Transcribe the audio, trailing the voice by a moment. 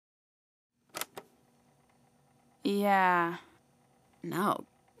Yeah. No.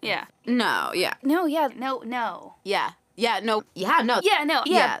 Yeah. No, yeah. No, yeah, no. Yeah. Yeah, no. Yeah, no. Yeah, no,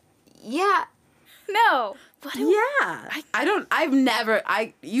 Yeah. Yeah. No. Yeah. I've never,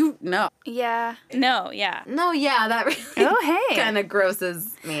 no. Yeah. No, yeah. No, yeah, that really Oh, hey. kind of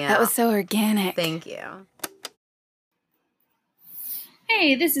grosses me out. That was so organic. Thank you.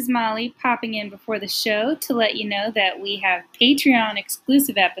 Hey, this is Molly popping in before the show to let you know that we have Patreon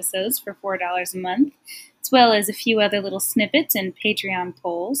exclusive episodes for $4 a month, as well as a few other little snippets and Patreon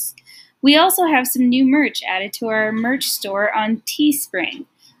polls. We also have some new merch added to our merch store on Teespring.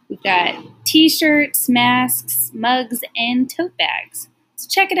 We've got t-shirts, masks, mugs, and tote bags. So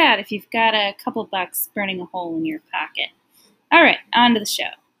check it out if you've got a couple bucks burning a hole in your pocket. All right, on to the show.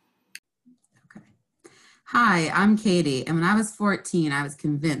 Hi, I'm Katie, and when I was 14, I was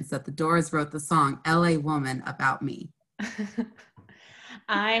convinced that the Doors wrote the song LA Woman about me.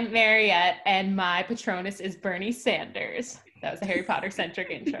 I'm Mariette, and my Patronus is Bernie Sanders. That was a Harry Potter-centric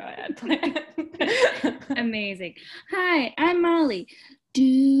intro I had planned. Amazing. Hi, I'm Molly.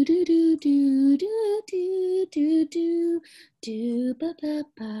 Do do do do do do do do do ba ba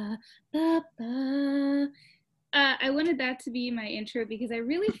ba ba ba. I wanted that to be my intro because I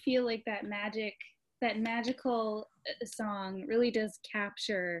really feel like that magical song really does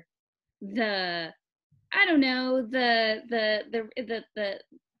capture the, I don't know, the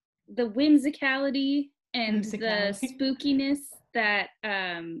whimsicality and the spookiness that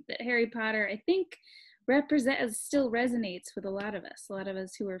that Harry Potter, I think, still resonates with a lot of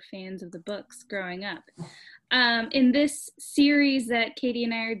us who are fans of the books growing up. In this series that Katie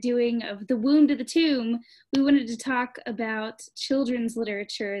and I are doing of The Womb to the Tomb, we wanted to talk about children's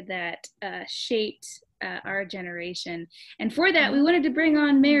literature that shaped our generation. And for that, we wanted to bring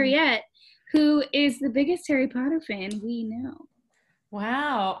on Mariette, who is the biggest Harry Potter fan we know.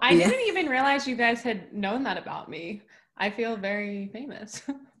 Wow. I didn't even realize you guys had known that about me. I feel very famous.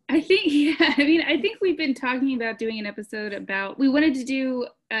 I think we've been talking about doing an episode about, we wanted to do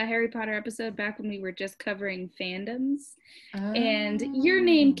a Harry Potter episode back when we were just covering fandoms, and your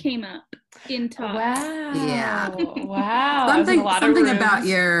name came up in talk. Wow. Yeah. Wow. Something about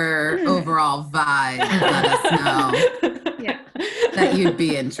your overall vibe let us know that you'd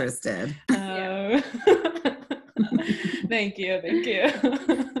be interested. Thank you.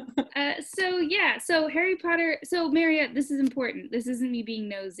 So Harry Potter, so Mariette, this is important. This isn't me being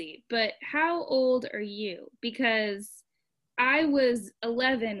nosy, but how old are you? Because I was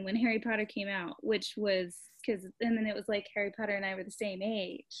 11 when Harry Potter came out, which was, and then it was like Harry Potter and I were the same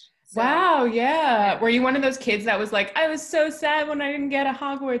age. So, wow, yeah. Were you one of those kids that was like, I was so sad when I didn't get a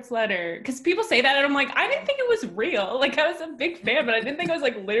Hogwarts letter? Because people say that, and I'm like, I didn't think it was real. Like, I was a big fan, but I didn't think I was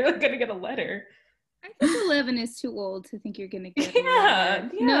like literally going to get a letter. I think 11 is too old to think you're going to get a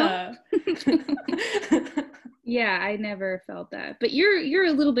letter. Yeah. No? Yeah, I never felt that. But you're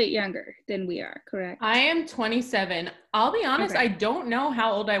a little bit younger than we are, correct? I am 27. I'll be honest, Okay. I don't know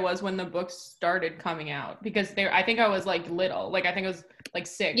how old I was when the books started coming out, because I think I was like little. Like I think I was like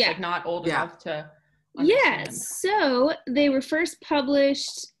 6, like not old enough to understand. Yes. So they were first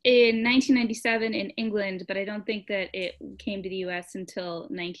published in 1997 in England, but I don't think that it came to the US until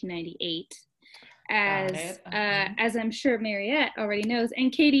 1998. As I'm sure Mariette already knows.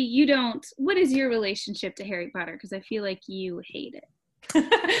 And Katie, what is your relationship to Harry Potter? Because I feel like you hate it.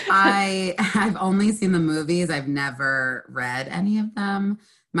 I've only seen the movies. I've never read any of them.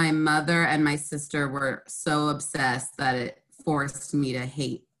 My mother and my sister were so obsessed that it forced me to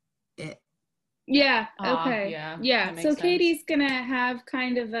hate it. Yeah. Okay. Yeah. So Katie's going to have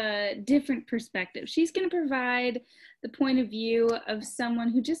kind of a different perspective. She's going to provide the point of view of someone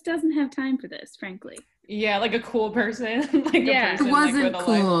who just doesn't have time for this, frankly. Yeah, like a cool person. It wasn't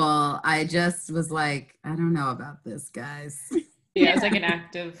cool. I just was like, I don't know about this, guys. Yeah, it's like an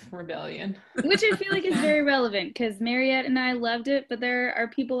act of rebellion. Which I feel like is very relevant, because Mariette and I loved it, but there are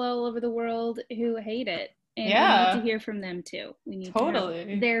people all over the world who hate it. And we need to hear from them too. We need to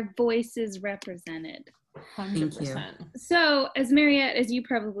have their voices represented. 100%. So, as Mariette, as you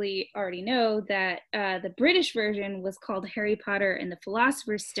probably already know, that the British version was called Harry Potter and the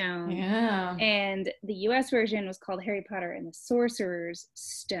Philosopher's Stone. Yeah. And the US version was called Harry Potter and the Sorcerer's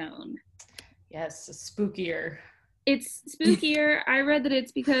Stone. Yes, spookier. It's spookier. I read that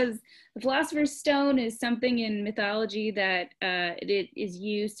it's because the Philosopher's Stone is something in mythology that it is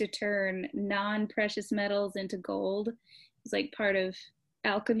used to turn non-precious metals into gold. It's like part of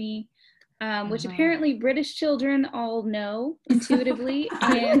alchemy. which apparently British children all know intuitively.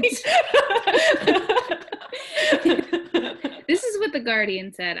 And this is what The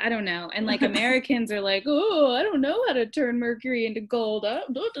Guardian said. I don't know. And like Americans are like, oh, I don't know how to turn mercury into gold. I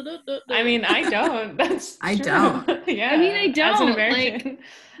mean, I don't. That's I true. don't. Yeah. I mean, I don't. As an American.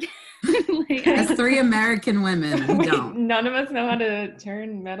 Like, As 3 American women, we don't. None of us know how to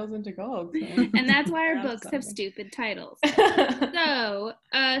turn metals into gold. So. And that's why our books have stupid titles. So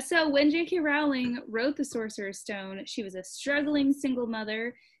when J.K. Rowling wrote The Sorcerer's Stone, she was a struggling single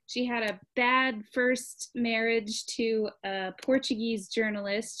mother. She had a bad first marriage to a Portuguese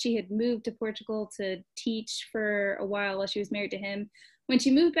journalist. She had moved to Portugal to teach for a while she was married to him. When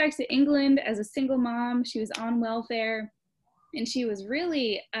she moved back to England as a single mom, she was on welfare. And she was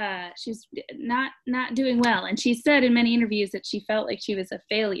really, she was not doing well. And she said in many interviews that she felt like she was a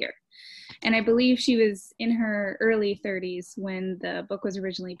failure. And I believe she was in her early 30s when the book was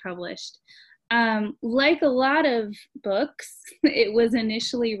originally published. Like a lot of books, it was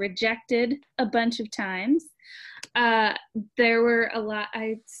initially rejected a bunch of times. There were a lot.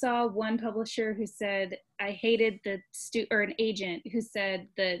 I saw one publisher who said, I hated or an agent who said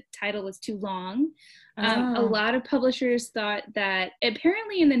the title was too long. A lot of publishers thought that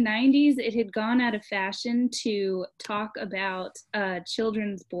apparently in the 90s, it had gone out of fashion to talk about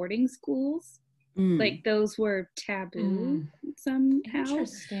children's boarding schools. Like those were taboo somehow.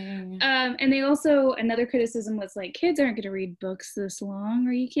 Interesting. And they also, another criticism was like, kids aren't going to read books this long.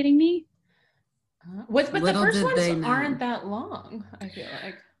 Are you kidding me? But the first ones aren't that long, I feel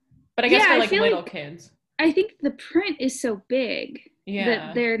like. But I guess for like little kids. I think the print is so big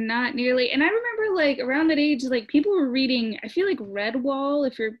that they're not nearly. And I remember like around that age, like people were reading, I feel like Redwall,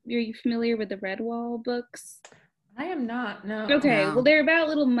 if are you familiar with the Redwall books? I am not, no. Okay, No. well, they're about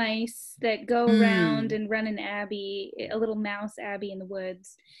little mice that go around and run an abbey, a little mouse abbey in the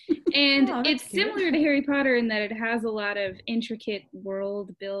woods. And it's cute. Similar to Harry Potter in that it has a lot of intricate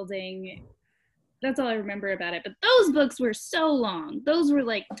world building. That's all I remember about it. But those books were so long. Those were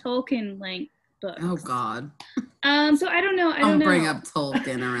like Tolkien length books. Oh God. So I don't know. Don't bring up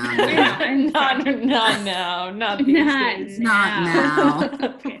Tolkien around here. Not now. Not these days. Not now.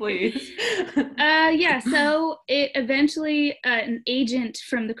 Please. Yeah, so it eventually, an agent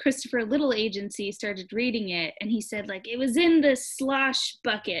from the Christopher Little agency started reading it, and he said, like, it was in the slosh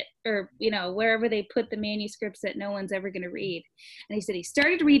bucket, or, you know, wherever they put the manuscripts that no one's ever going to read. And he said he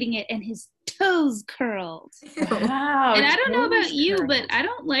started reading it, and his toes curled. Wow. And I don't know about you, but I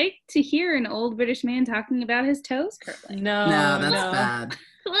don't like to hear an old British man talking about his toes curling. No, that's bad.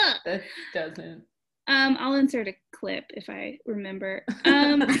 That doesn't. I'll insert a clip if I remember.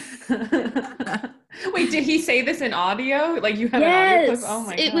 Wait, did he say this in audio? Like you have an audio clip? Oh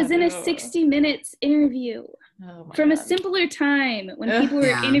my God. It was in a 60 Minutes interview from God. A Simpler Time when people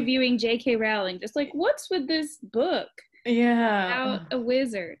were interviewing J.K. Rowling. Just like, what's with this book? About a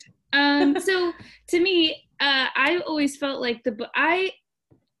wizard. So to me, I always felt like the book, I'm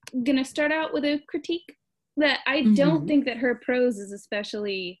gonna start out with a critique that I don't think that her prose is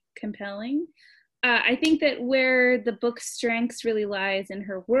especially compelling. I think that where the book's strengths really lies in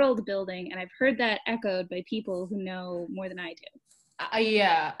her world building, and I've heard that echoed by people who know more than I do.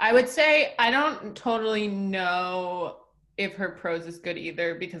 Yeah, I would say I don't totally know if her prose is good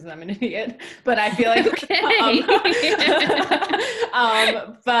either because I'm an idiot, but I feel like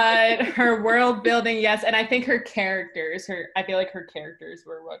but her world building, yes, and I think her characters, I feel like her characters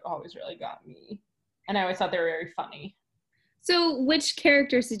were what always really got me, and I always thought they were very funny. So which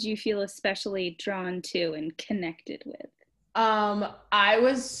characters did you feel especially drawn to and connected with? I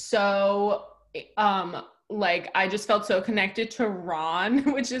was so I just felt so connected to Ron,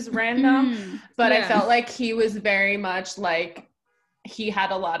 which is random, but I felt like he was very much like he had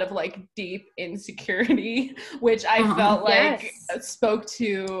a lot of like deep insecurity, which I felt like spoke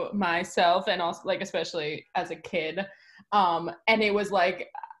to myself and also like especially as a kid. And it was like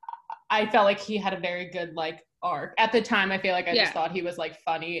I felt like he had a very good like arc. At the time I feel like I just thought he was like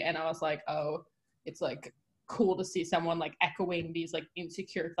funny, and I was like, oh, it's like cool to see someone like echoing these like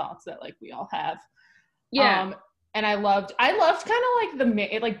insecure thoughts that like we all have. And I loved kind of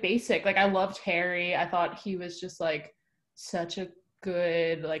like basic, like I loved Harry. I thought he was just like such a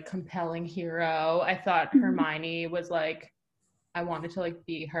good like compelling hero. I thought Hermione was like, I wanted to like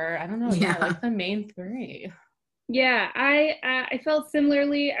be her. I don't know, like the main three. Yeah, I felt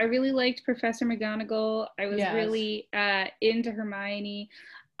similarly. I really liked Professor McGonagall. I was really into Hermione.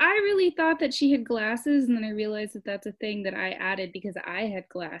 I really thought that she had glasses, and then I realized that that's a thing that I added because I had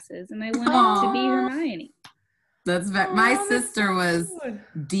glasses, and I wanted to be Hermione. That's my sister was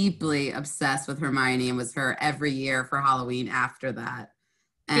deeply obsessed with Hermione and was her every year for Halloween after that.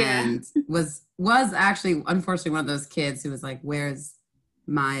 and was actually unfortunately one of those kids who was like, where's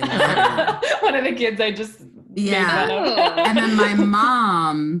my letter? One of the kids I just made fun of. And then my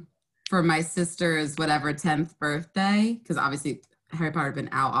mom, for my sister's 10th birthday, because obviously Harry Potter had been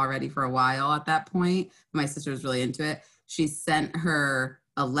out already for a while at that point. My sister was really into it. She sent her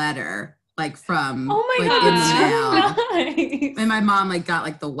a letter from God, in the mail. nice. And my mom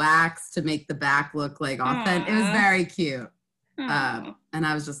got the wax to make the back look authentic. It was very cute. And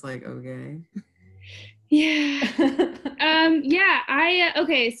I was just like, okay. Yeah.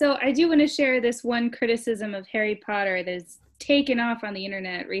 Okay, so I do want to share this one criticism of Harry Potter that's taken off on the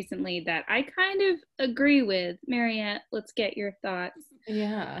internet recently that I kind of agree with. Mariette, let's get your thoughts.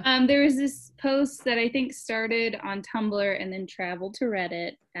 Yeah. There was this post that I think started on Tumblr and then traveled to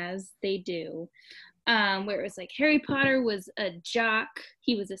Reddit, as they do, where it was Harry Potter was a jock.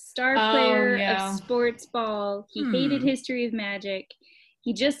 He was a star player of sports ball. He hated history of magic.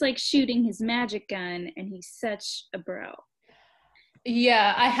 He just likes shooting his magic gun, and he's such a bro.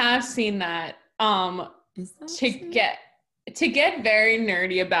 Yeah, I have seen that. To get very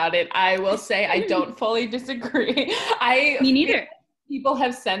nerdy about it, I will say I don't fully disagree. Me neither. People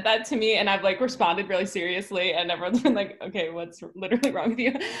have sent that to me, and I've responded really seriously, and everyone's been like, "Okay, what's literally wrong with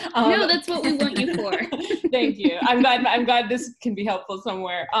you?" No, that's what we want you for. Thank you. I'm glad this can be helpful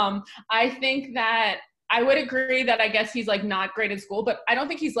somewhere. I think that I would agree that I guess he's not great at school, but I don't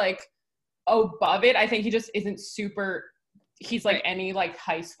think he's above it. I think he just isn't super. He's any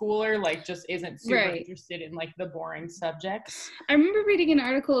high schooler, just isn't super interested in the boring subjects. I remember reading an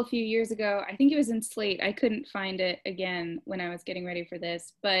article a few years ago. I think it was in Slate. I couldn't find it again when I was getting ready for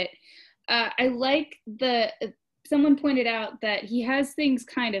this, but someone pointed out that he has things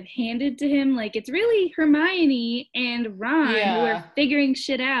kind of handed to him. It's really Hermione and Ron who are figuring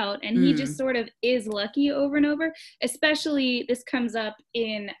shit out, and he just sort of is lucky over and over. Especially this comes up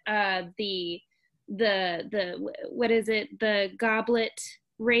in the what is it? The goblet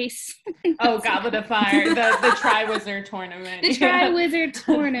race. Goblet of Fire. The Triwizard Tournament. The Triwizard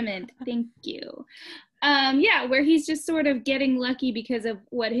Tournament. Thank you. Where he's just sort of getting lucky because of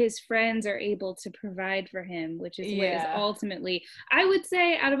what his friends are able to provide for him, which is what is ultimately, I would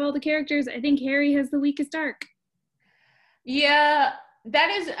say, out of all the characters, I think Harry has the weakest arc. Yeah,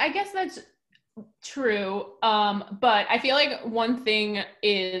 I guess that's true. But I feel one thing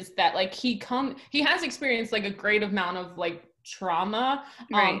is that he has experienced a great amount of trauma,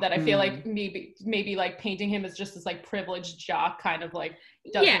 that I feel maybe painting him as just this privileged jock kind of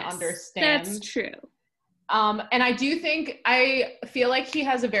doesn't understand. That's true. And I do think, I feel he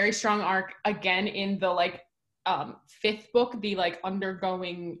has a very strong arc again in the fifth book, the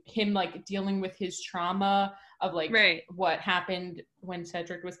undergoing him dealing with his trauma of what happened when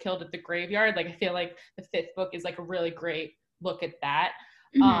Cedric was killed at the graveyard. I feel the fifth book is a really great look at that.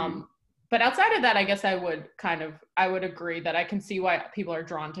 Mm-hmm. But outside of that, I guess I would agree that I can see why people are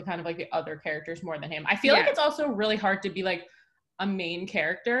drawn to kind of the other characters more than him. I feel it's also really hard to be a main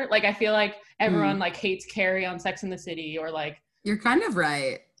character. I feel everyone hates Carrie on Sex and the City, or you're kind of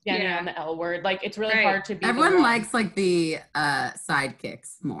right. Jenny on the L Word. It's really hard to be. Everyone likes the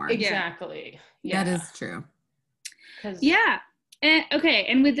sidekicks more. Exactly. Yeah. That is true. Yeah. Okay.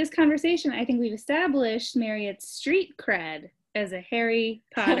 And with this conversation, I think we've established Mariette's street cred as a Harry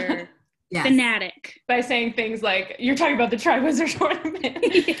Potter fanatic. By saying things you're talking about the Triwizard Tournament.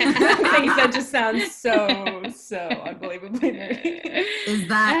 Things that just sound so unbelievably nerdy. Is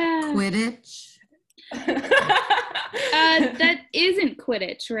that Quidditch? That isn't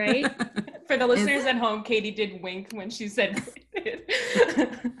Quidditch, right? For the listeners at home, Katie did wink when she said Quidditch.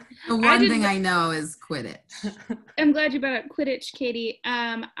 The one thing I know is Quidditch. I'm glad you brought up Quidditch, Katie.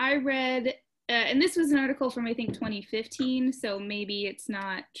 I read, and this was an article from, I think, 2015, so maybe it's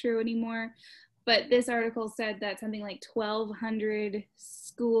not true anymore, but this article said that something 1,200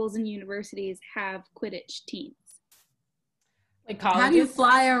 schools and universities have Quidditch teams. Colleges? How do you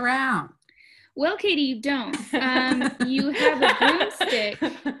fly around? Well, Katie, you don't. You have a broomstick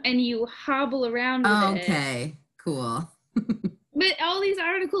and you hobble around with it. Okay, cool. But all these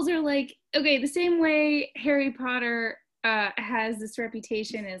articles are okay, the same way Harry Potter has this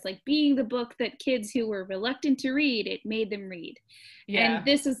reputation as being the book that kids who were reluctant to read, it made them read. Yeah. And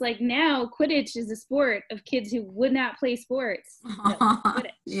this is now Quidditch is a sport of kids who would not play sports.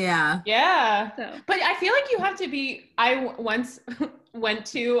 Yeah. Yeah. So. But I feel you have to be, I once went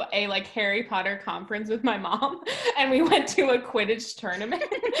to a Harry Potter conference with my mom, and we went to a Quidditch tournament.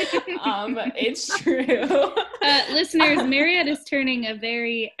 It's true. Listeners, Mariette is turning a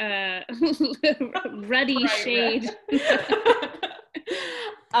very ruddy shade.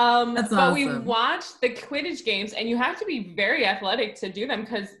 That's but we awesome. watched the Quidditch games, and you have to be very athletic to do them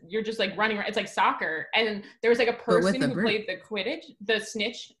because you're just like running around. It's like soccer. And there was like a person who played the Quidditch, the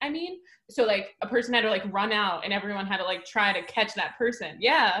snitch, I mean. So like a person had to like run out and everyone had to like try to catch that person.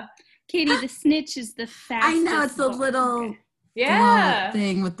 Yeah. Katie, the snitch is the fastest. I know, it's the little yeah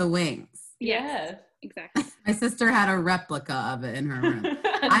thing with the wings. Yes. Exactly. My sister had a replica of it in her room.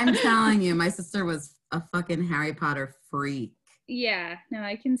 I'm telling you, my sister was a fucking Harry Potter freak. Yeah, no,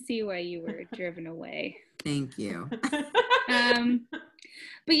 I can see why you were driven away. Thank you.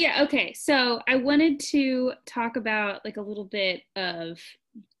 But yeah, okay. So I wanted to talk about like a little bit of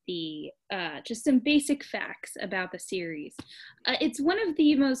the just some basic facts about the series. It's one of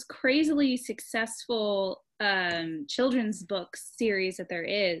the most crazily successful children's book series that there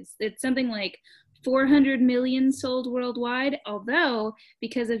is. It's something like 400 million sold worldwide, although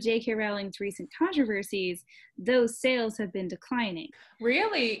because of J.K. Rowling's recent controversies, those sales have been declining.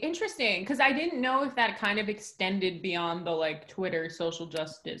 Really interesting, because I didn't know if that kind of extended beyond the like Twitter social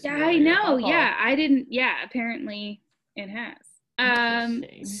justice. Yeah, I know. Yeah, I didn't. Yeah, apparently it has.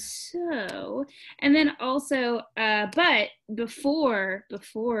 So, and then also, but before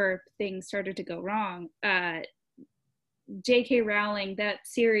things started to go wrong, J.K. Rowling, that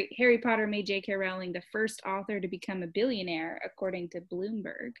series, Harry Potter made J.K. Rowling the first author to become a billionaire, according to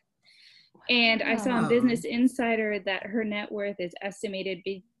Bloomberg. And I saw on Business Insider that her net worth is estimated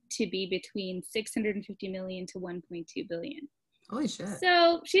to be between 650 million to 1.2 billion. Holy shit.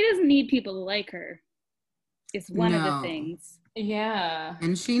 So she doesn't need people to like her. It's one of the things. Yeah.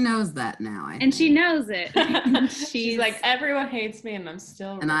 And she knows that now. And she knows it. She's like, everyone hates me and I'm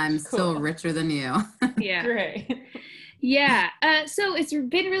still rich. And I'm still richer than you. Yeah. Great. Yeah. So it's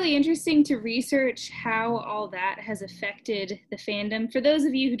been really interesting to research how all that has affected the fandom. For those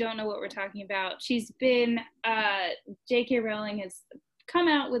of you who don't know what we're talking about, she's been, J.K. Rowling has come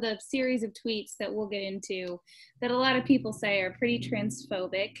out with a series of tweets that we'll get into that a lot of people say are pretty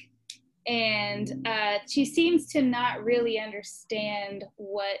transphobic. And she seems to not really understand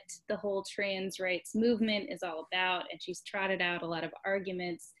what the whole trans rights movement is all about. And she's trotted out a lot of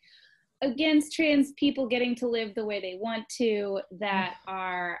arguments against trans people getting to live the way they want to that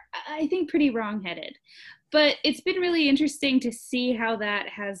are, I think, pretty wrongheaded. But it's been really interesting to see how that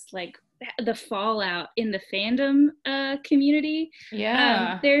has like the fallout in the fandom community.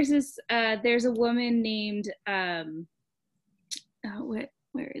 Yeah. There's a woman named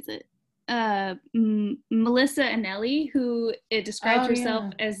where is it? Melissa Anelli, who describes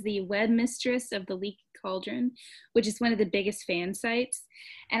herself as the web mistress of the Leaky Cauldron, which is one of the biggest fan sites.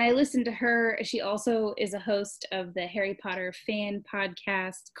 And I listened to her. She also is a host of the Harry Potter fan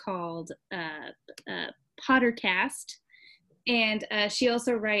podcast called Pottercast. And she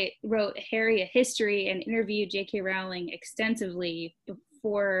also wrote Harry a History and interviewed J.K. Rowling extensively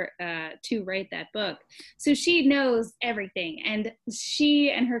to write that book. So she knows everything. And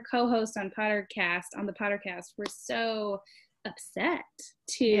she and her co-host on the Pottercast were so upset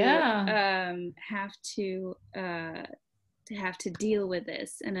to have to deal with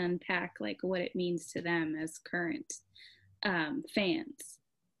this and unpack like what it means to them as current fans.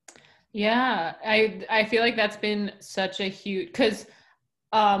 Yeah, I feel like that's been such a huge, because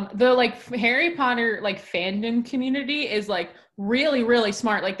the like Harry Potter like fandom community is like really, really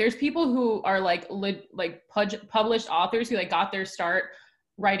smart. Like there's people who are like published authors who like got their start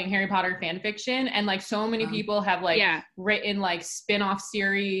writing Harry Potter fan fiction, and like so many people have like written like spin-off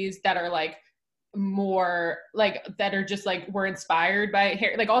series that are like more like that are just like were inspired by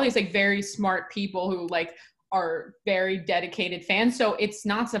Harry, like all these like very smart people who like are very dedicated fans. So it's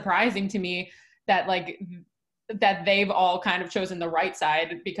not surprising to me that like that they've all kind of chosen the right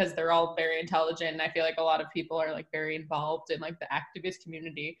side, because they're all very intelligent. And I feel like a lot of people are like very involved in like the activist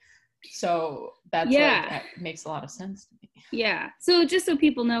community. So that's like, that makes a lot of sense to me. Yeah. So just so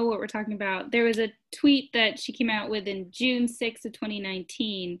people know what we're talking about, there was a tweet that she came out with in June 6th of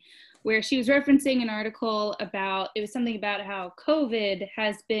 2019, where she was referencing an article about, it was something about how COVID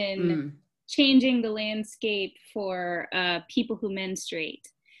has been changing the landscape for people who menstruate.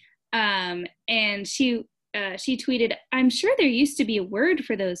 And she tweeted, "I'm sure there used to be a word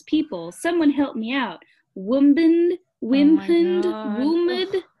for those people. Someone help me out. Wimpend,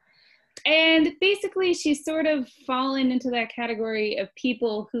 womad." And basically she's sort of fallen into that category of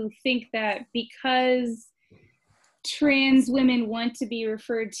people who think that because trans women want to be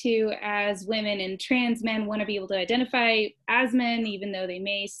referred to as women and trans men want to be able to identify as men, even though they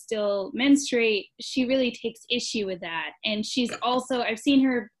may still menstruate, she really takes issue with that. And she's also, I've seen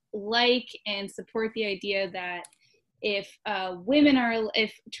her like and support the idea that if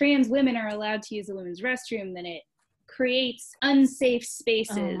trans women are allowed to use the women's restroom, then it creates unsafe Oh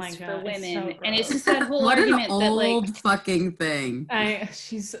spaces my for God, it's women. so And it's gross. just that whole What an argument that like old fucking thing.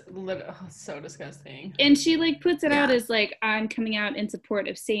 She's so disgusting. and she like puts it out Yeah. as like, I'm coming out in support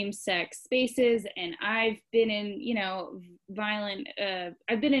of same-sex spaces, and I've been in, you know,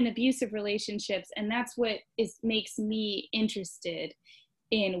 I've been in abusive relationships, and that's what makes me interested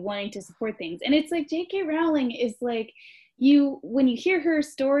in wanting to support things. And it's like J.K. Rowling is like, when you hear her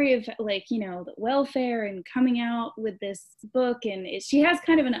story of like, you know, the welfare and coming out with this book, and she has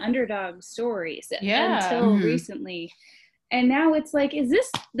kind of an underdog story until recently. And now it's like, is this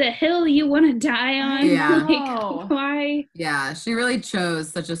the hill you want to die on? Yeah. Like, why? Yeah, she really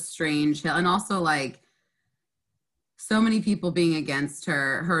chose such a strange hill. And also, like, so many people being against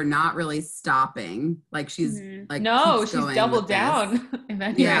her not really stopping. Like, she's like, no, she's going doubled down.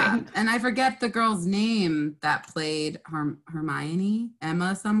 Yeah. And I forget the girl's name that played Hermione,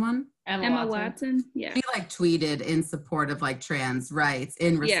 Emma Watson. Yeah. She like tweeted in support of like trans rights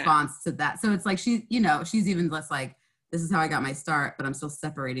in response to that. So it's like she's even less like, this is how I got my start, but I'm still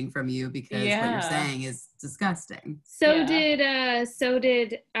separating from you because what you're saying is disgusting. So did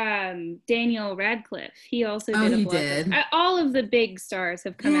Daniel Radcliffe. He also did a blog. All of the big stars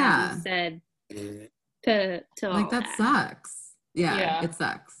have come out and said to like that sucks. Yeah, it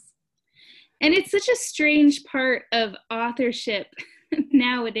sucks. And it's such a strange part of authorship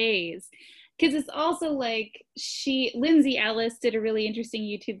nowadays. Because it's also like Lindsay Ellis did a really interesting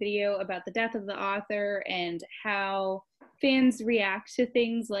YouTube video about the death of the author and how fans react to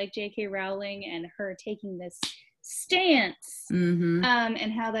things like J.K. Rowling and her taking this stance, and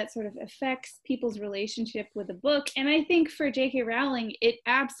how that sort of affects people's relationship with the book. And I think for J.K. Rowling, it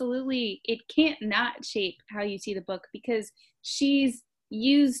can't not shape how you see the book, because she's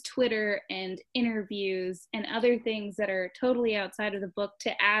use Twitter and interviews and other things that are totally outside of the book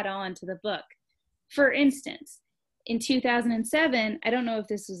to add on to the book. For instance, in 2007, I don't know if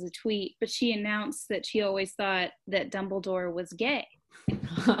this was a tweet, but she announced that she always thought that Dumbledore was gay.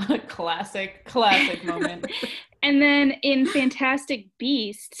 Classic moment. And then in Fantastic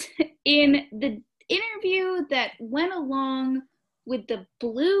Beasts, in the interview that went along with the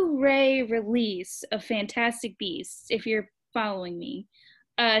Blu-ray release of Fantastic Beasts, if you're following me,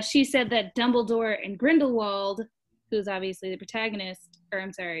 she said that Dumbledore and Grindelwald, who's obviously the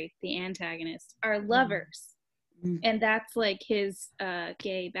antagonist, are lovers. And that's like his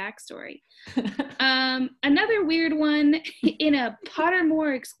gay backstory. Another weird one, in a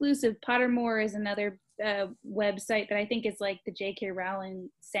Pottermore exclusive, Pottermore is another website that I think is like the J.K. Rowling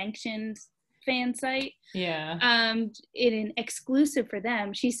sanctioned fan site. Yeah. In an exclusive for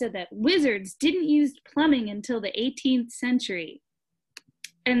them, she said that wizards didn't use plumbing until the 18th century.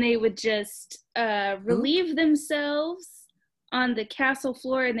 And they would just relieve themselves on the castle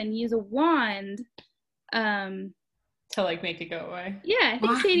floor and then use a wand to like make it go away. Yeah, I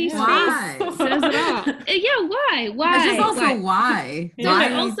think Sadie's face says it all. Yeah, why? It's just also why.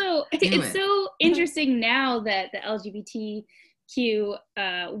 Why? Also, it's so interesting now that the LGBTQ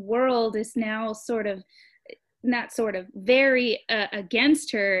world is now very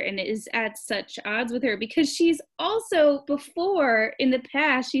against her and is at such odds with her, because she's also before in the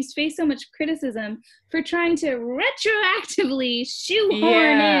past she's faced so much criticism for trying to retroactively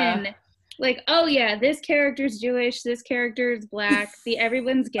shoehorn in like, oh yeah, this character's Jewish, this character's black,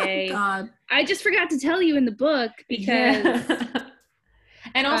 everyone's gay. Oh, God. I just forgot to tell you in the book because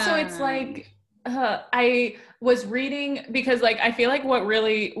and also it's like I was reading, because like I feel like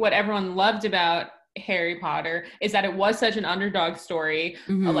what everyone loved about Harry Potter is that it was such an underdog story,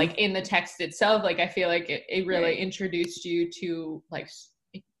 like in the text itself. Like I feel like it really introduced you to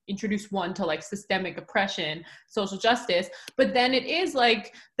introduce one to like systemic oppression, social justice, but then it is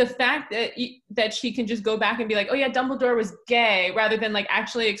like the fact that she can just go back and be like, oh yeah, Dumbledore was gay, rather than like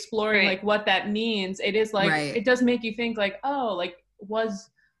actually exploring like what that means. It is like it does make you think like, oh, like was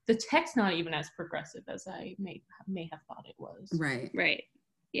the text not even as progressive as I may have thought it was. Right.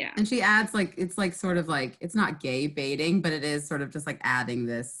 Yeah. And she adds like, it's like sort of like, it's not gay baiting, but it is sort of just like adding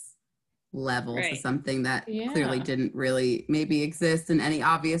this level to something that clearly didn't really maybe exist in any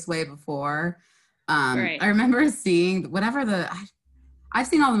obvious way before. I remember seeing I've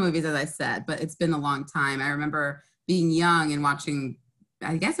seen all the movies, as I said, but it's been a long time. I remember being young and watching,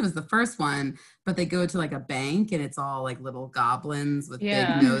 I guess it was the first one, but they go to like a bank and it's all like little goblins with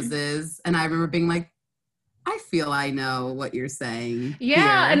big noses. And I remember being like, I feel I know what you're saying. Yeah,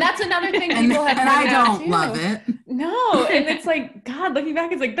 here. And that's another thing people have. And I don't love it. No, and it's like, God, looking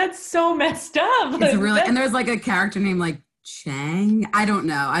back, it's like, that's so messed up. It's really, and there's like a character named like Chang. I don't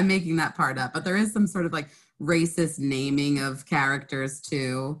know. I'm making that part up, but there is some sort of like racist naming of characters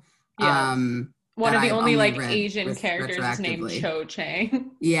too. Yeah. One of the I've only like read Asian characters is named Cho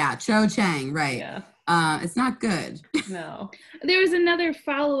Chang. Yeah, Cho Chang, right. Yeah. It's not good. No. There was another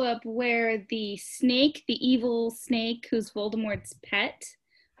follow-up where the snake, the evil snake who's Voldemort's pet,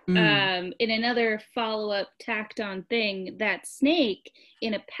 in another follow-up tacked on thing, that snake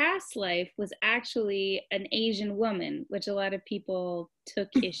in a past life was actually an Asian woman, which a lot of people took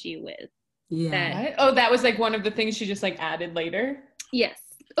issue with. Yeah. That was like one of the things she just like added later? Yes.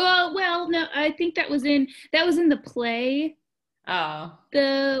 Oh, well, no, I think that was in the play. Oh.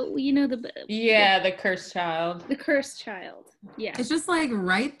 The Cursed Child. The Cursed Child. Yeah. It's just like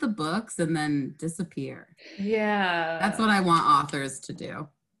write the books and then disappear. Yeah. That's what I want authors to do.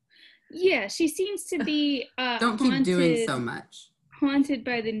 Yeah, she seems to be don't keep doing so much. Haunted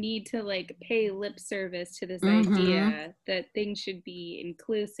by the need to like pay lip service to this idea that things should be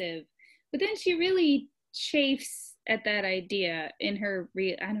inclusive. But then she really chafes at that idea in her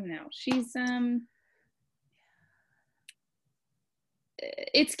I don't know. She's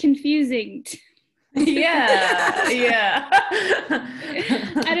it's confusing. Yeah.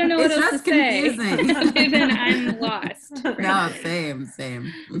 I don't know what else to say. Other than I'm lost. Right? No, same.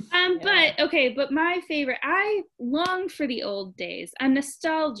 But my favorite, I long for the old days. I'm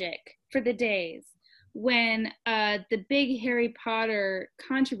nostalgic for the days when the big Harry Potter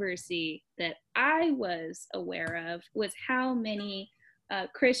controversy that I was aware of was how many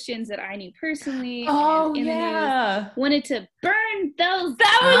Christians that I knew personally wanted to burn those.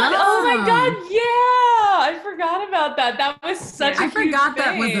 Oh my God, yeah! I forgot about that. That was such a huge thing.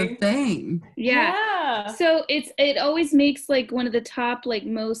 That was a thing. Yeah. So it always makes like one of the top like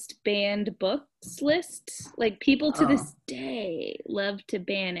most banned books lists. Like people to this day love to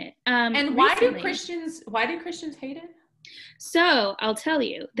ban it. And why do Christians hate it? So I'll tell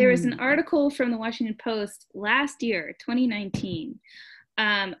you, there was an article from the Washington Post last year, 2019.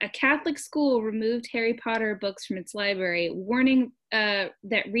 A Catholic school removed Harry Potter books from its library, warning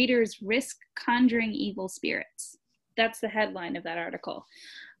that readers risk conjuring evil spirits. That's the headline of that article.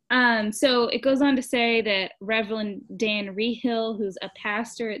 So it goes on to say that Reverend Dan Rehill, who's a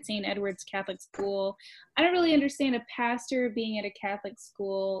pastor at St. Edward's Catholic School, I don't really understand a pastor being at a Catholic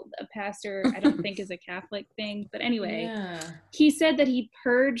school. A pastor, I don't think, is a Catholic thing. But anyway, he said that he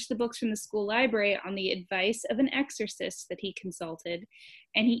purged the books from the school library on the advice of an exorcist that he consulted.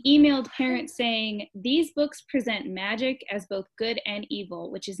 And he emailed parents saying, "These books present magic as both good and evil,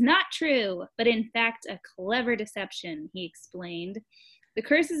 which is not true, but in fact a clever deception," he explained. "The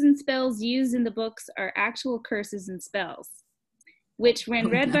curses and spells used in the books are actual curses and spells, which when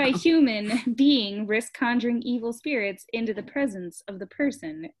read by a human being risk conjuring evil spirits into the presence of the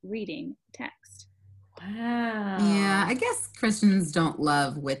person reading text." Wow. Yeah, I guess Christians don't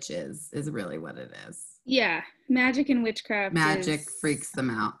love witches is really what it is. Yeah, magic and witchcraft. Magic freaks them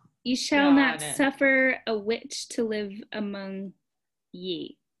out. You shall not suffer a witch to live among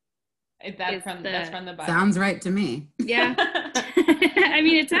ye. That's from the Bible. Sounds right to me. Yeah. I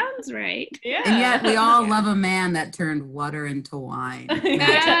mean, it sounds right. Yeah. And yet we all love a man that turned water into wine.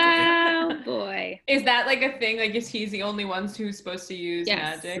 Oh, boy. Is that like a thing? Like, is he's the only one who's supposed to use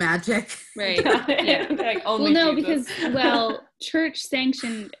magic? Magic. Right. Yeah. Like, only because,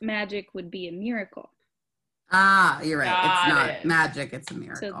 church-sanctioned magic would be a miracle. Ah, you're right. It's not magic, it's a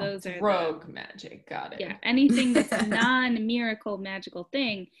miracle. So those are rogue magic. Got it. Yeah. Anything that's a non-miracle magical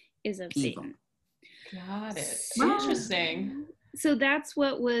thing is of evil. Satan. Got it. Interesting. So that's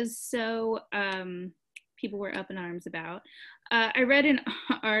what was so people were up in arms about. I read an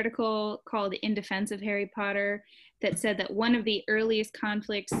article called "In Defense of Harry Potter" that said that one of the earliest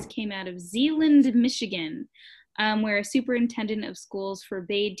conflicts came out of Zeeland, Michigan, where a superintendent of schools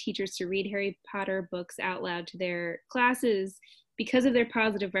forbade teachers to read Harry Potter books out loud to their classes because of their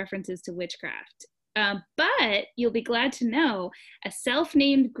positive references to witchcraft. But you'll be glad to know a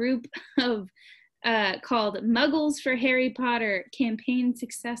self-named group of called Muggles for Harry Potter campaigned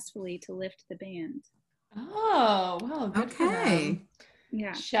successfully to lift the ban. Oh, well, good for them.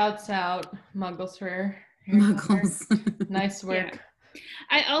 Yeah. Shouts out Muggles for Harry Potter. Nice work. Yeah.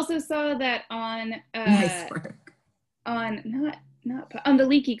 I also saw that on nice work. On the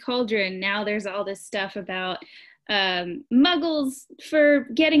Leaky Cauldron. Now there's all this stuff about Muggles for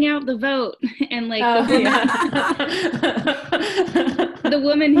getting out the vote, and like the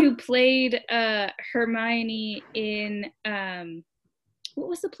woman who played Hermione in what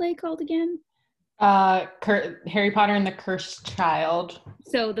was the play called again? Harry Potter and the Cursed Child.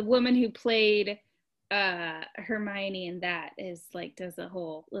 So the woman who played Hermione in that is like does a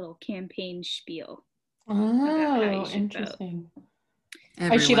whole little campaign spiel. Oh, interesting.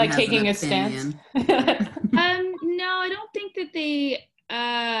 Is she like taking a stance? No, I don't think that they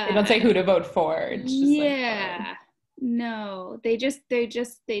They don't say who to vote for. It's just yeah. No, they just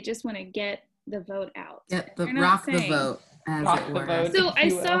want to get the vote out. Get the rock the vote. Rock the vote. So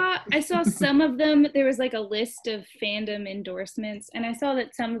I saw some of them. There was like a list of fandom endorsements, and I saw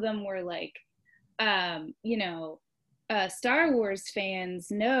that some of them were like, Star Wars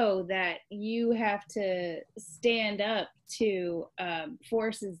fans know that you have to stand up to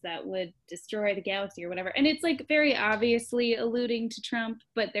forces that would destroy the galaxy or whatever. And it's like very obviously alluding to Trump,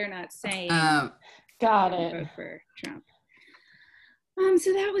 but they're not saying got it. Vote for Trump.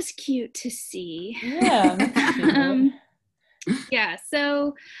 So that was cute to see. Yeah. Yeah.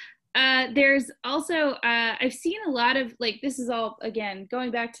 So there's also I've seen a lot of like, this is all again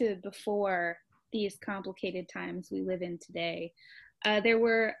going back to before these complicated times we live in today. There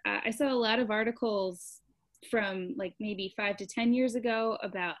were I saw a lot of articles from like maybe 5 to 10 years ago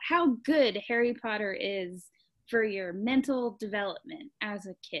about how good Harry Potter is for your mental development as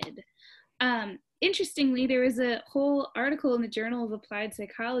a kid. Interestingly, there was a whole article in the Journal of Applied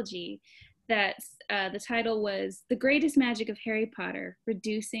Psychology that the title was "The Greatest Magic of Harry Potter: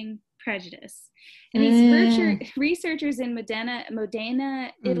 Reducing Prejudice." And these researchers in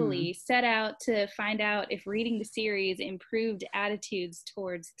Modena, Italy, set out to find out if reading the series improved attitudes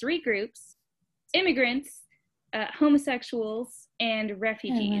towards 3 groups: immigrants, homosexuals, and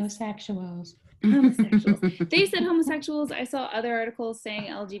refugees. Homosexuals. They said homosexuals. I saw other articles saying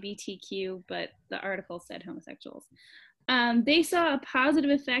LGBTQ, but the article said homosexuals. They saw a positive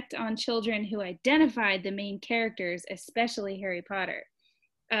effect on children who identified the main characters, especially Harry Potter.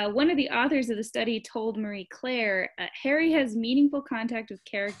 One of the authors of the study told Marie Claire, Harry has meaningful contact with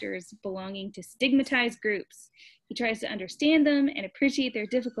characters belonging to stigmatized groups. He tries to understand them and appreciate their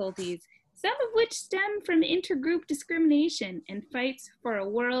difficulties, some of which stem from intergroup discrimination, and fights for a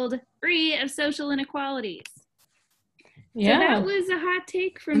world free of social inequalities. Yeah. So that was a hot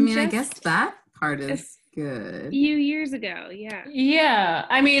take from I guess that part is good. A few years ago, yeah. Yeah.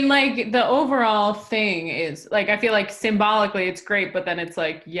 I mean, like, the overall thing is, like, I feel like symbolically it's great, but then it's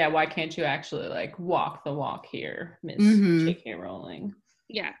like, yeah, why can't you actually, like, walk the walk here, Miss J.K. Rowling?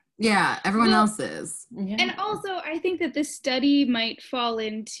 Yeah. Yeah, everyone else is. Yeah. And also, I think that this study might fall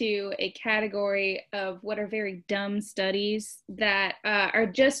into a category of what are very dumb studies that are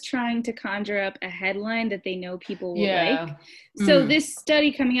just trying to conjure up a headline that they know people will like. So this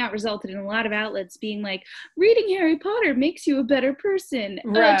study coming out resulted in a lot of outlets being like, reading Harry Potter makes you a better person.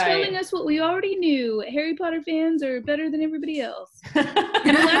 Telling us what we already knew. Harry Potter fans are better than everybody else.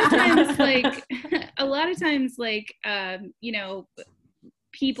 And a lot of times,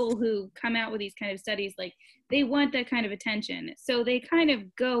 people who come out with these kind of studies, like, they want that kind of attention. So they kind of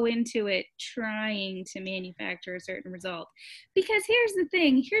go into it trying to manufacture a certain result. Because here's the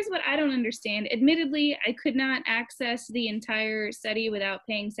thing, here's what I don't understand. Admittedly, I could not access the entire study without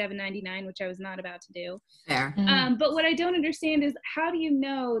paying $7.99, which I was not about to do. Fair. But what I don't understand is, how do you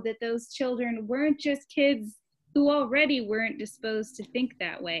know that those children weren't just kids who already weren't disposed to think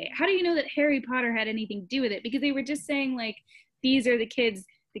that way? How do you know that Harry Potter had anything to do with it? Because they were just saying, like, these are the kids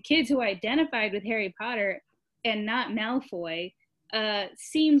who identified with Harry Potter and not Malfoy,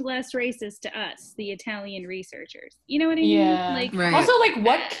 seemed less racist to us, the Italian researchers. You know what I mean? Yeah. Like, right. Also, like,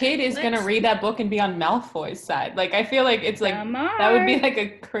 what kid is going to read that book and be on Malfoy's side? Like, I feel like it's like, that would be like a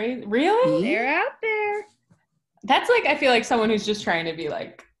crazy, really? They're out there. That's like, I feel like someone who's just trying to be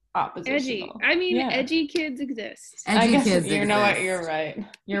like oppositional. Edgy. I mean, edgy kids exist. Edgy kids exist. You know what? You're right.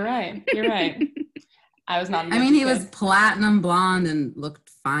 You're right. I was not. He was platinum blonde and looked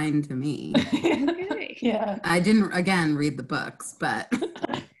fine to me. Okay. Yeah. I didn't, again, read the books, but.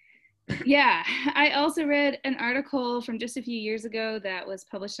 Yeah. I also read an article from just a few years ago that was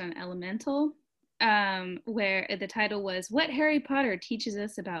published on Elemental, where the title was "What Harry Potter Teaches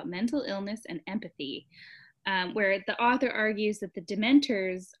Us About Mental Illness and Empathy," where the author argues that the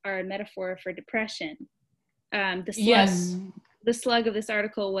Dementors are a metaphor for depression. The slug of this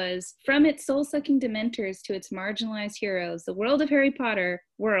article was, "From its soul-sucking dementors to its marginalized heroes, the world of Harry Potter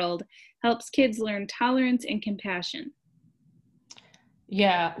helps kids learn tolerance and compassion."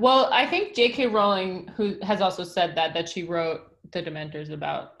 Yeah. Well, I think J.K. Rowling, who has also said that she wrote the Dementors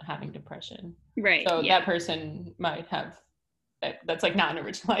about having depression. Right. So that person might have, that's like not an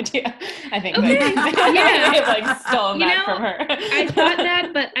original idea. I think okay. they have like stolen that from her. I thought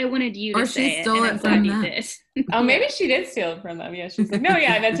that, but I wanted you to say it. Or she stole it from them. Oh, maybe she did steal it from them. Yeah, she's like, no,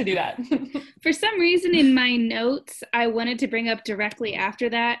 yeah, I meant to do that. For some reason in my notes, I wanted to bring up directly after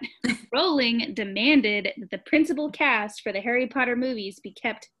that, Rowling demanded that the principal cast for the Harry Potter movies be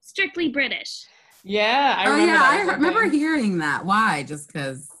kept strictly British. Yeah, I remember hearing that. Why? Just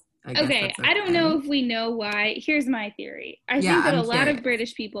because? I guess Okay, that's I don't know if we know why. Here's my theory. I think that I'm a lot curious. of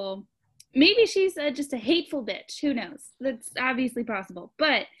British people, maybe she's just a hateful bitch. Who knows? That's obviously possible.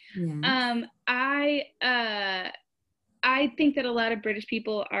 But I think that a lot of British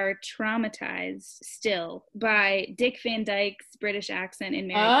people are traumatized still by Dick Van Dyke's British accent in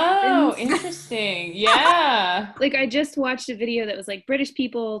Mary Poppins. Oh, interesting. Yeah. Like, I just watched a video that was like, British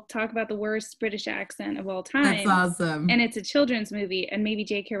people talk about the worst British accent of all time. That's awesome. And it's a children's movie. And maybe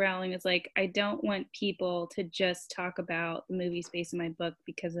J.K. Rowling is like, I don't want people to just talk about the movies based on my book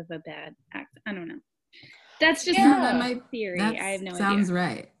because of a bad accent. I don't know. That's just my theory. I have no idea. Sounds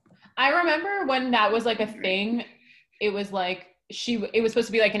right. I remember when that was like a thing, it was like it was supposed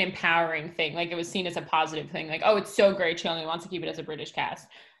to be like an empowering thing. Like it was seen as a positive thing. Like, oh, it's so great. She only wants to keep it as a British cast.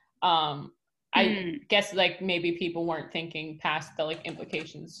 I guess like maybe people weren't thinking past the like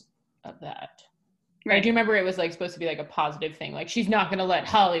implications of that. Right. I do remember it was like supposed to be like a positive thing. Like she's not going to let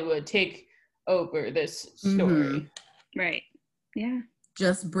Hollywood take over this story. Right. Yeah.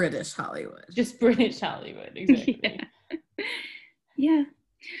 Just British Hollywood. Just British Hollywood. Exactly. Yeah.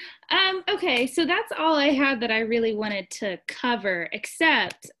 Okay, so that's all I had that I really wanted to cover,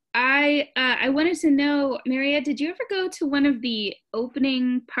 except I wanted to know, Mariette, did you ever go to one of the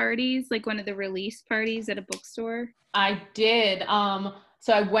opening parties, like one of the release parties at a bookstore? I did.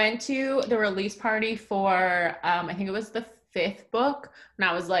 So I went to the release party for, I think it was the 5th book when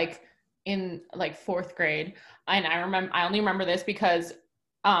I was like in like 4th grade. And I only remember this because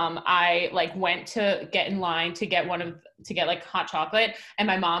I like went to get in line to get like hot chocolate, and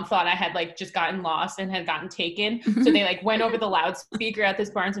my mom thought I had like just gotten lost and had gotten taken. So they like went over the loudspeaker at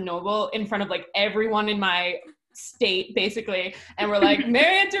this Barnes and Noble in front of like everyone in my state basically, and we're like,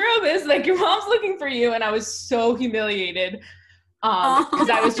 Mariette Derobis, like your mom's looking for you. And I was so humiliated because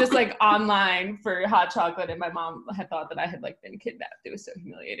I was just like online for hot chocolate, and my mom had thought that I had like been kidnapped. It was so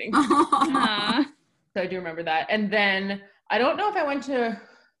humiliating. So I do remember that. And then I don't know if I went to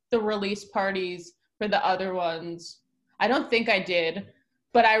the release parties for the other ones. I don't think I did,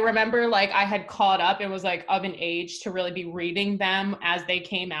 but I remember like I had caught up and was like of an age to really be reading them as they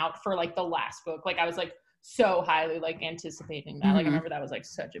came out for like the last book. Like I was like so highly like anticipating that. Like I remember that was like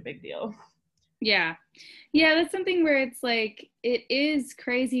such a big deal. Yeah. Yeah, that's something where it's like, it is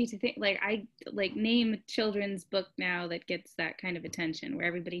crazy to think, like, I like name a children's book now that gets that kind of attention where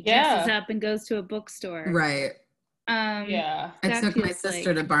everybody dresses up and goes to a bookstore. Right. I took my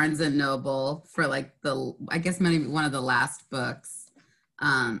sister to Barnes and Noble for like I guess one of the last books.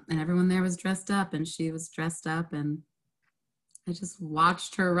 And everyone there was dressed up, and she was dressed up, and I just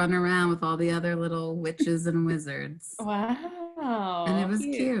watched her run around with all the other little witches and wizards. Wow. And it was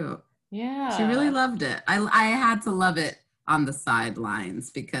cute. Yeah. She really loved it. I had to love it on the sidelines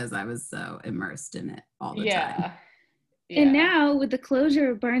because I was so immersed in it all the time. Yeah. And now with the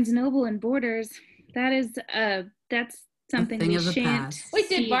closure of Barnes and Noble and Borders, that's something we shan't. Wait,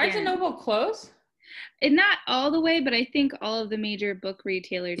 did Barnes and Noble close? And not all the way, but I think all of the major book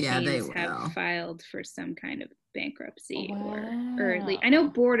retailer chains they have filed for some kind of bankruptcy, or at least I know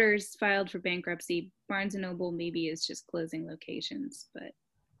Borders filed for bankruptcy. Barnes and Noble maybe is just closing locations, but.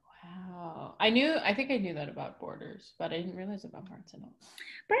 Wow. I think I knew that about Borders, but I didn't realize about Barnes and Noble.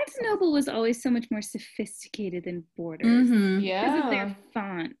 Barnes and Noble was always so much more sophisticated than Borders. Yeah. Because of their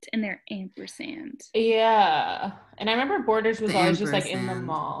font and their ampersand. Yeah. And I remember Borders was always just like in the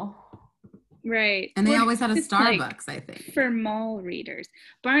mall. Right. And they always had a Starbucks, like, I think. For mall readers.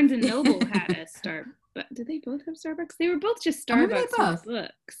 Barnes and Noble had a Starbucks. Did they both have Starbucks? They were both just Starbucks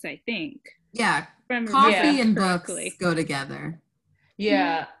books, I think. Yeah. Coffee and books go together.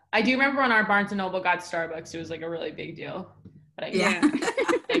 Yeah. I do remember when our Barnes and Noble got Starbucks, it was like a really big deal. But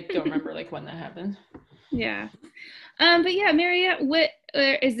I don't remember like when that happened. Yeah. But yeah, Mariette, what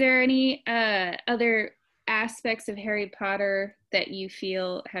is there any other aspects of Harry Potter that you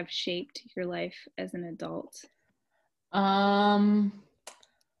feel have shaped your life as an adult?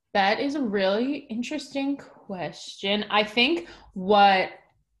 That is a really interesting question. I think what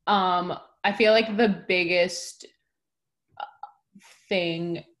I feel like the biggest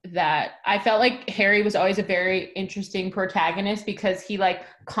thing that I felt like Harry was always a very interesting protagonist because he like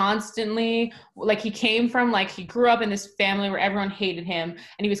constantly, like he came from like, he grew up in this family where everyone hated him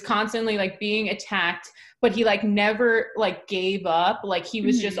and he was constantly like being attacked, but he like never like gave up. Like he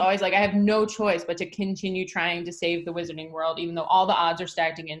was just always like, I have no choice but to continue trying to save the wizarding world, even though all the odds are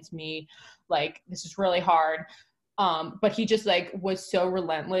stacked against me. Like this is really hard. But he just like was so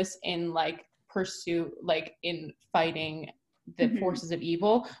relentless in like pursuit, like in fighting the forces of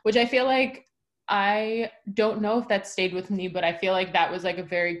evil, which I feel like, I don't know if that stayed with me, but I feel like that was like a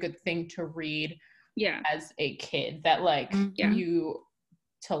very good thing to read as a kid, that like you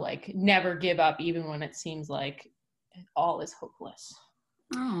to like never give up even when it seems like all is hopeless.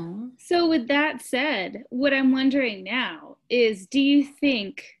 Oh. So with that said, what I'm wondering now is, do you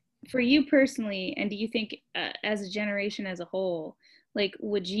think, for you personally, and do you think as a generation as a whole, like,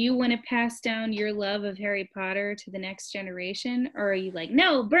 would you want to pass down your love of Harry Potter to the next generation? Or are you like,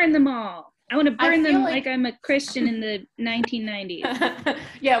 no, burn them all. I want to burn them like I'm a Christian in the 1990s.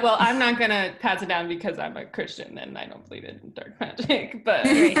 Yeah, well, I'm not going to pass it down because I'm a Christian and I don't believe in dark magic, but...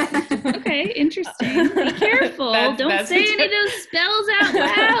 Okay, interesting. Be careful. Don't say any of those spells out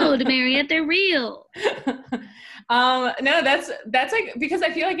loud, Mariette. They're real. No, that's like, because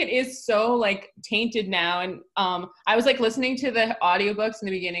I feel like it is so like tainted now. And I was like listening to the audiobooks in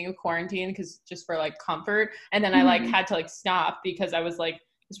the beginning of quarantine because just for like comfort. And then I like had to like stop because I was like,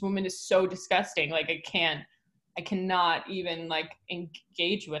 this woman is so disgusting. Like I cannot even like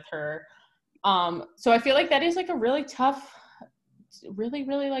engage with her. So I feel like that is like a really tough,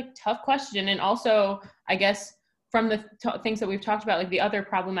 really like tough question. And also I guess from the things that we've talked about, like the other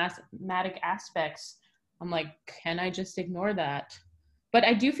problematic aspects, I'm like, can I just ignore that? But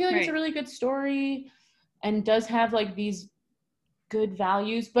I do feel like it's a really good story and does have like these good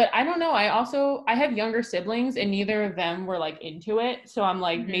values, but I don't know. I have younger siblings and neither of them were like into it. So I'm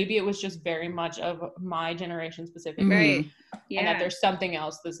like, maybe it was just very much of my generation specifically. Right. Yeah. And that there's something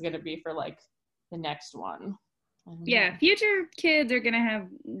else that's going to be for like the next one. Yeah. Future kids are going to have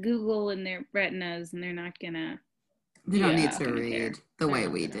Google in their retinas and they're not going to. They don't need to read the way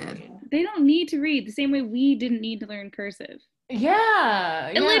we did. They don't need to read the same way we didn't need to learn cursive. Yeah.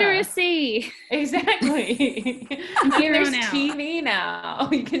 Illiteracy. Exactly. There's TV now.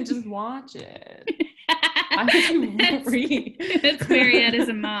 You can just watch it. Why would you read? That's Mariette as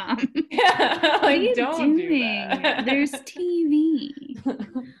a mom. Yeah. Like, don't do that. There's TV.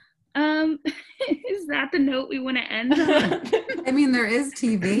 Is that the note we want to end on? I mean, there is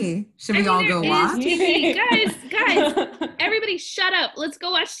TV. Should we all go watch? TV. Guys, everybody shut up. Let's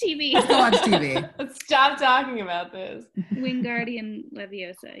go watch TV. Let's go watch TV. Let's stop talking about this. Wingardium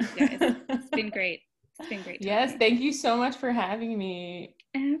Leviosa, you guys. It's been great. It's been great. Yes, thank you so much for having me.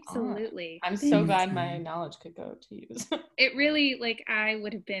 Absolutely. I'm so glad my knowledge could go to use. It really, like, I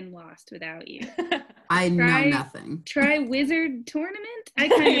would have been lost without you. I know nothing. Try Wizard Tournament? I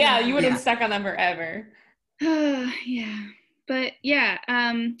kind of yeah, you would have been stuck on them forever. Yeah. But yeah,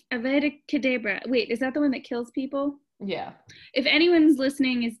 Avada Kedavra. Wait, is that the one that kills people? Yeah. If anyone's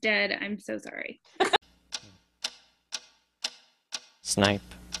listening is dead, I'm so sorry. Snipe,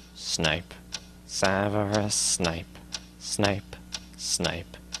 snipe, Severus Snape, Snape,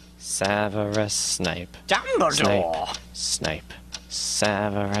 Snape, Severus Snape, Dumbledore, Snape,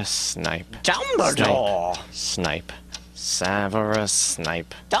 Severus Snape, Dumbledore, Snape, Severus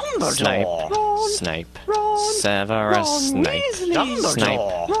Snape, Dumbledore, Snape, Ron, Severus Snape,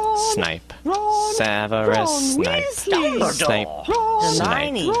 Dumbledore, Snape, Ron, Severus Snape, Snape,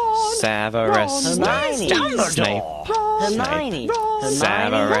 Hermione, Severus Snape, Dumbledore, Hermione,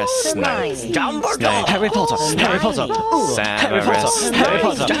 Severus Snape, Dumbledore, Harry Potter, Harry Potter, Severus Snape, Harry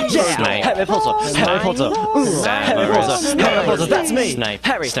Potter, Harry Potter, Severus Harry Potter, that's me, Snape,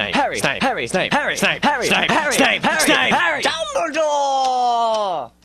 Harry, Snape, Harry, Snape, Harry, Snape, Harry, Snape, Harry, Snape, Harry, Snape, Harry, Snape, Harry, Snape, Harry, Dumbledore.